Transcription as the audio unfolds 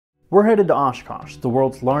We're headed to OshKosh, the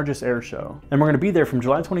world's largest air show, and we're going to be there from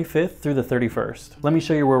July 25th through the 31st. Let me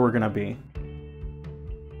show you where we're going to be.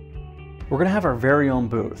 We're going to have our very own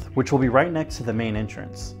booth, which will be right next to the main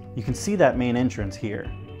entrance. You can see that main entrance here.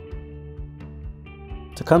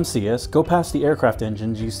 To come see us, go past the aircraft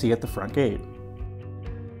engines you see at the front gate.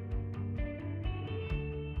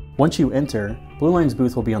 Once you enter, Blue Line's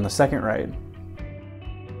booth will be on the second right.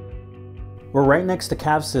 We're right next to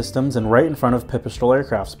CAV Systems and right in front of Pipistrel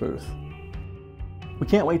Aircraft's booth. We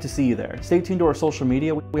can't wait to see you there. Stay tuned to our social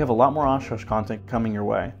media. We have a lot more OshKosh content coming your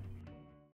way.